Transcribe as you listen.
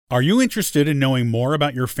Are you interested in knowing more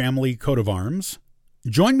about your family coat of arms?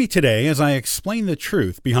 Join me today as I explain the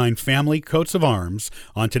truth behind family coats of arms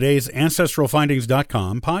on today's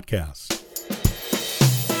AncestralFindings.com podcast.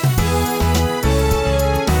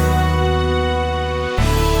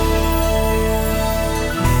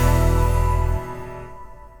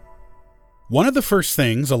 One of the first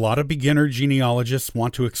things a lot of beginner genealogists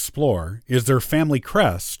want to explore is their family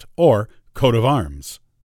crest, or coat of arms.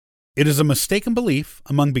 It is a mistaken belief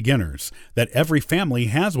among beginners that every family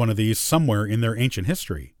has one of these somewhere in their ancient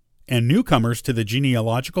history, and newcomers to the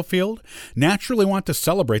genealogical field naturally want to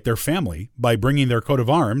celebrate their family by bringing their coat of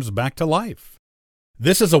arms back to life.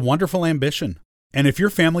 This is a wonderful ambition, and if your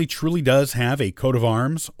family truly does have a coat of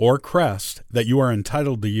arms or crest that you are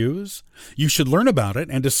entitled to use, you should learn about it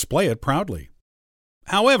and display it proudly.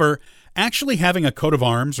 However, actually having a coat of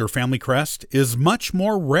arms or family crest is much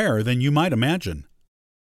more rare than you might imagine.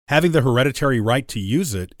 Having the hereditary right to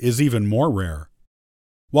use it is even more rare.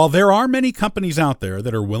 While there are many companies out there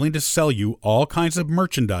that are willing to sell you all kinds of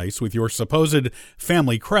merchandise with your supposed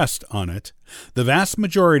family crest on it, the vast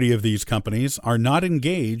majority of these companies are not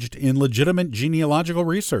engaged in legitimate genealogical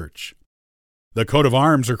research. The coat of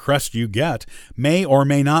arms or crest you get may or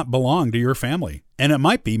may not belong to your family, and it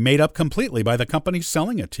might be made up completely by the company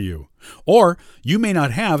selling it to you, or you may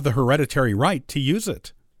not have the hereditary right to use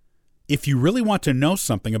it. If you really want to know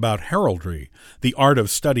something about heraldry, the art of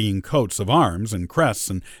studying coats of arms and crests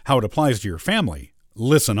and how it applies to your family,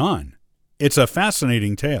 listen on. It's a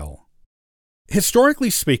fascinating tale. Historically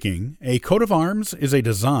speaking, a coat of arms is a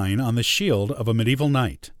design on the shield of a medieval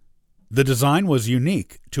knight. The design was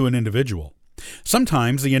unique to an individual.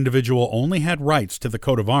 Sometimes the individual only had rights to the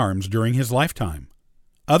coat of arms during his lifetime.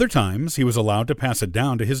 Other times he was allowed to pass it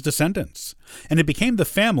down to his descendants, and it became the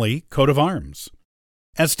family coat of arms.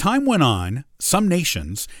 As time went on, some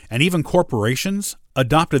nations, and even corporations,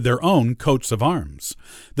 adopted their own coats of arms.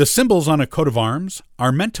 The symbols on a coat of arms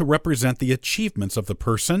are meant to represent the achievements of the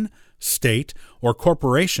person, state, or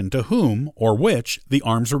corporation to whom or which the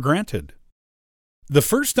arms were granted. The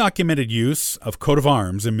first documented use of coat of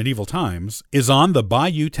arms in medieval times is on the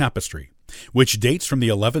Bayeux Tapestry, which dates from the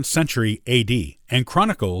 11th century AD and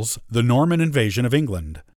chronicles the Norman invasion of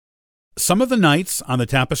England. Some of the knights on the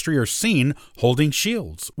tapestry are seen holding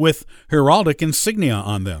shields with heraldic insignia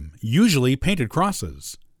on them, usually painted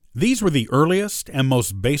crosses. These were the earliest and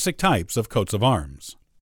most basic types of coats of arms.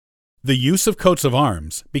 The use of coats of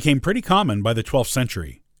arms became pretty common by the 12th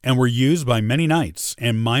century and were used by many knights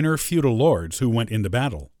and minor feudal lords who went into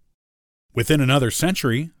battle. Within another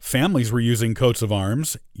century, families were using coats of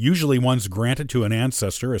arms, usually ones granted to an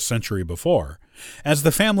ancestor a century before, as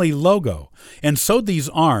the family logo, and sewed these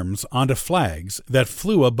arms onto flags that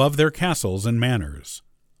flew above their castles and manors.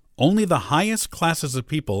 Only the highest classes of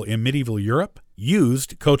people in medieval Europe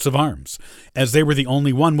used coats of arms, as they were the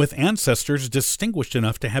only one with ancestors distinguished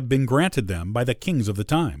enough to have been granted them by the kings of the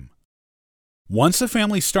time. Once a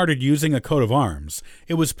family started using a coat of arms,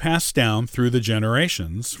 it was passed down through the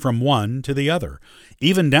generations from one to the other,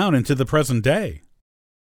 even down into the present day.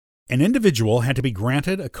 An individual had to be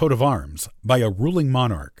granted a coat of arms by a ruling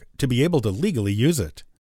monarch to be able to legally use it.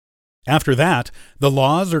 After that, the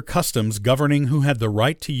laws or customs governing who had the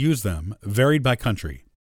right to use them varied by country.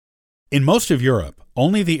 In most of Europe,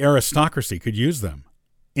 only the aristocracy could use them.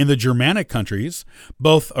 In the Germanic countries,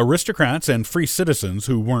 both aristocrats and free citizens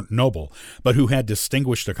who weren't noble, but who had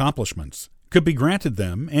distinguished accomplishments, could be granted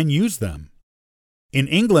them and use them. In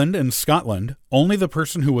England and Scotland, only the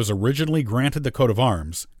person who was originally granted the coat of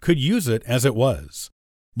arms could use it as it was.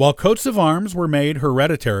 While coats of arms were made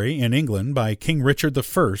hereditary in England by King Richard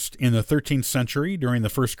I in the 13th century during the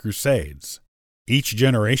First Crusades, each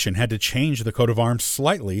generation had to change the coat of arms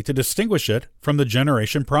slightly to distinguish it from the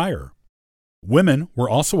generation prior. Women were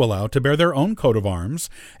also allowed to bear their own coat of arms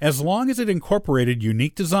as long as it incorporated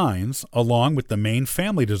unique designs along with the main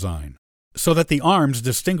family design, so that the arms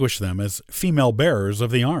distinguished them as female bearers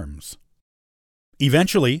of the arms.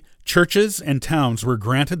 Eventually, churches and towns were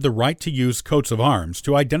granted the right to use coats of arms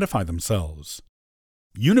to identify themselves.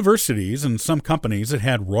 Universities and some companies that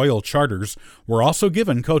had royal charters were also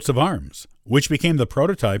given coats of arms, which became the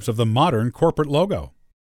prototypes of the modern corporate logo.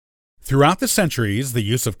 Throughout the centuries, the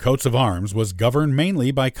use of coats of arms was governed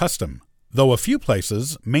mainly by custom, though a few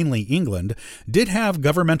places, mainly England, did have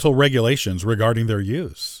governmental regulations regarding their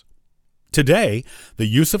use. Today, the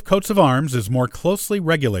use of coats of arms is more closely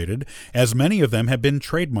regulated, as many of them have been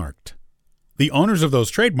trademarked. The owners of those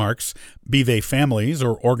trademarks, be they families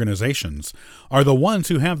or organizations, are the ones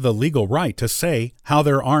who have the legal right to say how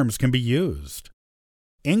their arms can be used.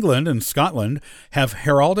 England and Scotland have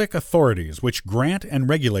heraldic authorities which grant and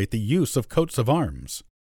regulate the use of coats of arms.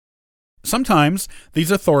 Sometimes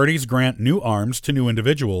these authorities grant new arms to new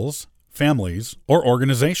individuals, families, or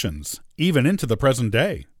organizations, even into the present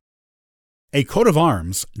day. A coat of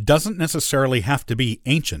arms doesn't necessarily have to be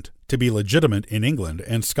ancient to be legitimate in England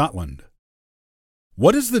and Scotland.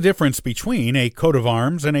 What is the difference between a coat of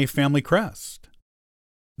arms and a family crest?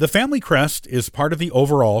 The family crest is part of the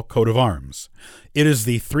overall coat of arms. It is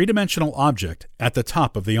the three-dimensional object at the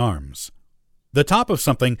top of the arms. The top of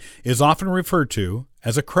something is often referred to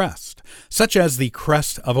as a crest, such as the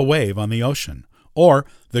crest of a wave on the ocean, or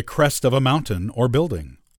the crest of a mountain or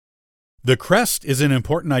building. The crest is an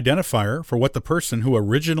important identifier for what the person who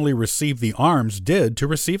originally received the arms did to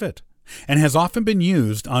receive it, and has often been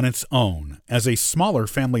used on its own as a smaller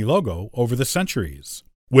family logo over the centuries,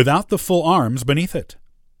 without the full arms beneath it.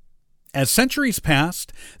 As centuries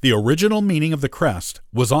passed, the original meaning of the crest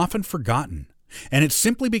was often forgotten, and it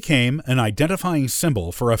simply became an identifying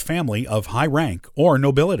symbol for a family of high rank or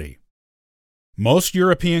nobility. Most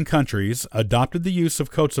European countries adopted the use of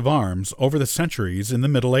coats of arms over the centuries in the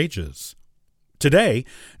Middle Ages. Today,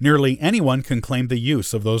 nearly anyone can claim the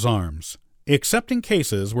use of those arms, except in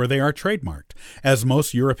cases where they are trademarked, as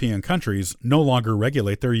most European countries no longer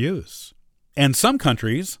regulate their use. And some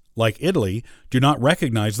countries, like Italy, do not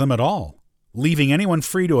recognize them at all, leaving anyone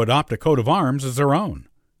free to adopt a coat of arms as their own.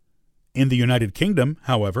 In the United Kingdom,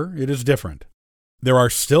 however, it is different. There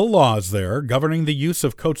are still laws there governing the use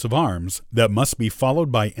of coats of arms that must be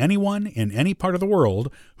followed by anyone in any part of the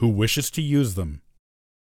world who wishes to use them.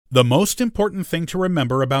 The most important thing to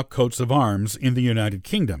remember about coats of arms in the United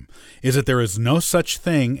Kingdom is that there is no such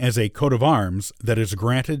thing as a coat of arms that is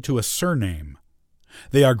granted to a surname.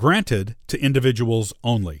 They are granted to individuals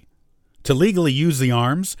only. To legally use the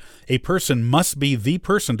arms, a person must be the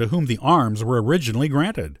person to whom the arms were originally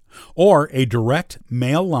granted, or a direct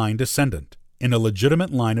male line descendant in a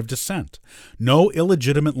legitimate line of descent. No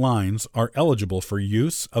illegitimate lines are eligible for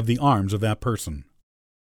use of the arms of that person.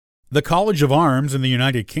 The College of Arms in the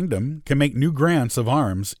United Kingdom can make new grants of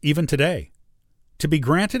arms even today. To be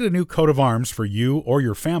granted a new coat of arms for you or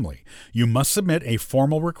your family, you must submit a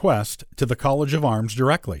formal request to the College of Arms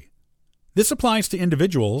directly. This applies to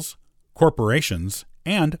individuals, corporations,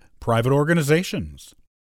 and private organizations.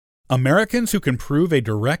 Americans who can prove a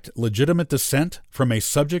direct, legitimate descent from a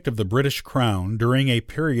subject of the British Crown during a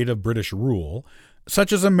period of British rule,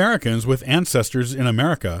 such as Americans with ancestors in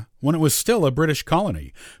America when it was still a British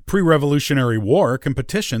colony, pre-Revolutionary War, can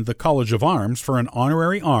petition the College of Arms for an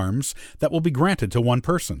honorary arms that will be granted to one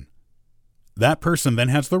person. That person then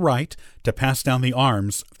has the right to pass down the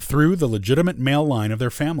arms through the legitimate male line of their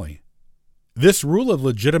family. This rule of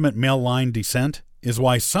legitimate male line descent is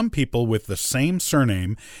why some people with the same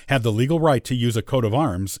surname have the legal right to use a coat of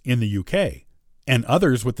arms in the UK, and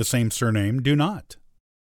others with the same surname do not.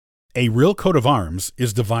 A real coat of arms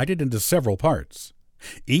is divided into several parts.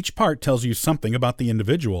 Each part tells you something about the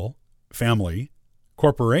individual, family,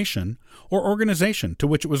 corporation, or organization to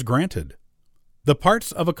which it was granted. The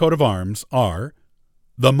parts of a coat of arms are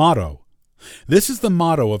the motto. This is the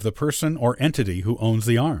motto of the person or entity who owns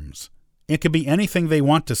the arms. It can be anything they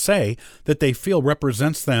want to say that they feel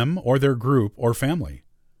represents them or their group or family.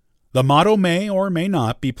 The motto may or may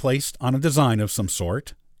not be placed on a design of some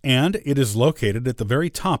sort, and it is located at the very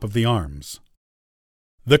top of the arms.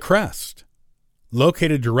 The crest.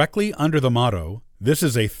 Located directly under the motto, this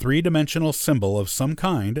is a three-dimensional symbol of some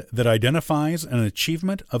kind that identifies an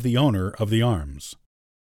achievement of the owner of the arms.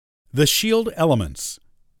 The shield elements.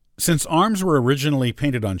 Since arms were originally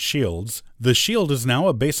painted on shields, the shield is now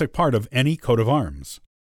a basic part of any coat of arms.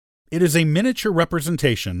 It is a miniature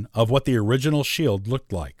representation of what the original shield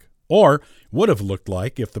looked like, or would have looked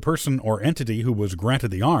like if the person or entity who was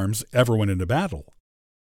granted the arms ever went into battle.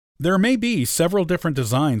 There may be several different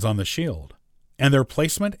designs on the shield, and their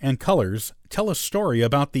placement and colors tell a story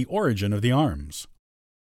about the origin of the arms.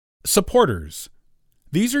 Supporters.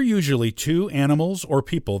 These are usually two animals or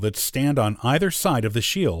people that stand on either side of the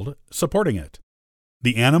shield, supporting it.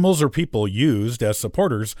 The animals or people used as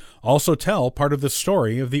supporters also tell part of the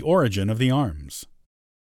story of the origin of the arms.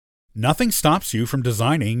 Nothing stops you from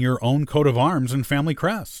designing your own coat of arms and family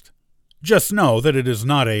crest. Just know that it is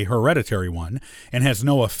not a hereditary one and has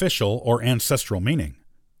no official or ancestral meaning.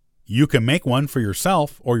 You can make one for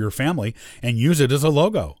yourself or your family and use it as a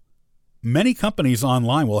logo. Many companies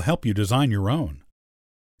online will help you design your own.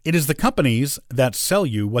 It is the companies that sell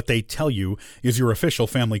you what they tell you is your official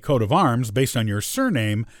family coat of arms based on your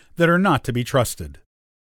surname that are not to be trusted.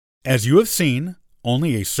 As you have seen,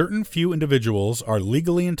 only a certain few individuals are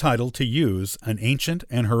legally entitled to use an ancient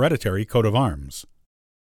and hereditary coat of arms.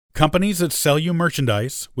 Companies that sell you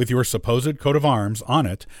merchandise with your supposed coat of arms on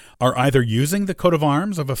it are either using the coat of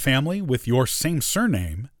arms of a family with your same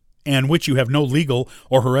surname, and which you have no legal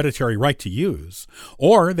or hereditary right to use,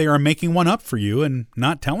 or they are making one up for you and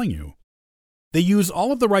not telling you. They use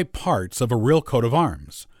all of the right parts of a real coat of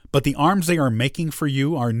arms, but the arms they are making for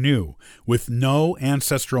you are new, with no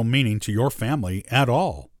ancestral meaning to your family at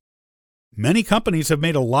all. Many companies have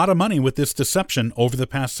made a lot of money with this deception over the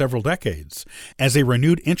past several decades, as a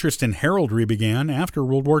renewed interest in heraldry began after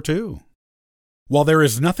World War II. While there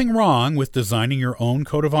is nothing wrong with designing your own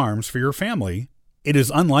coat of arms for your family, it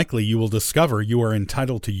is unlikely you will discover you are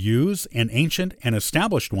entitled to use an ancient and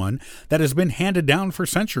established one that has been handed down for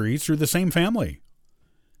centuries through the same family.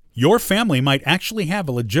 Your family might actually have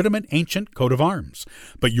a legitimate ancient coat of arms,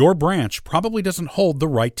 but your branch probably doesn't hold the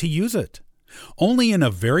right to use it. Only in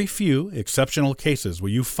a very few exceptional cases will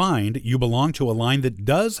you find you belong to a line that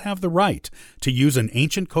does have the right to use an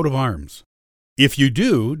ancient coat of arms. If you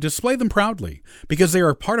do, display them proudly, because they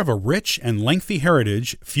are part of a rich and lengthy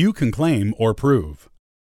heritage few can claim or prove.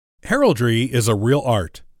 Heraldry is a real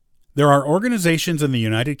art. There are organizations in the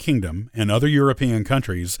United Kingdom and other European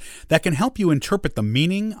countries that can help you interpret the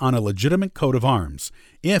meaning on a legitimate coat of arms,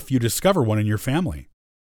 if you discover one in your family.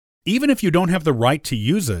 Even if you don't have the right to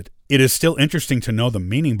use it, it is still interesting to know the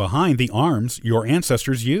meaning behind the arms your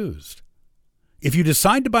ancestors used. If you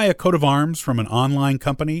decide to buy a coat of arms from an online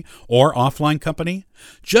company or offline company,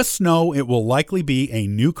 just know it will likely be a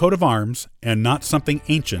new coat of arms and not something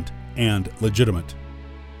ancient and legitimate.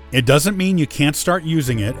 It doesn't mean you can't start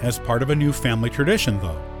using it as part of a new family tradition,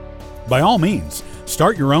 though. By all means,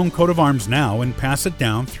 start your own coat of arms now and pass it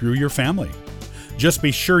down through your family. Just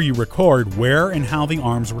be sure you record where and how the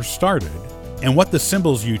arms were started, and what the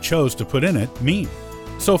symbols you chose to put in it mean,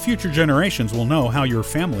 so future generations will know how your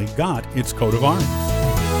family got its coat of arms.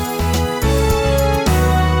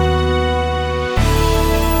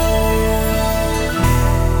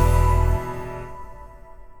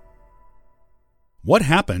 What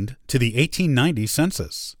happened to the 1890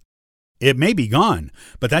 census? It may be gone,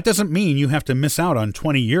 but that doesn't mean you have to miss out on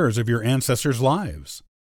 20 years of your ancestors' lives.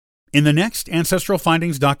 In the next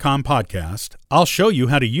AncestralFindings.com podcast, I'll show you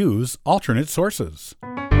how to use alternate sources.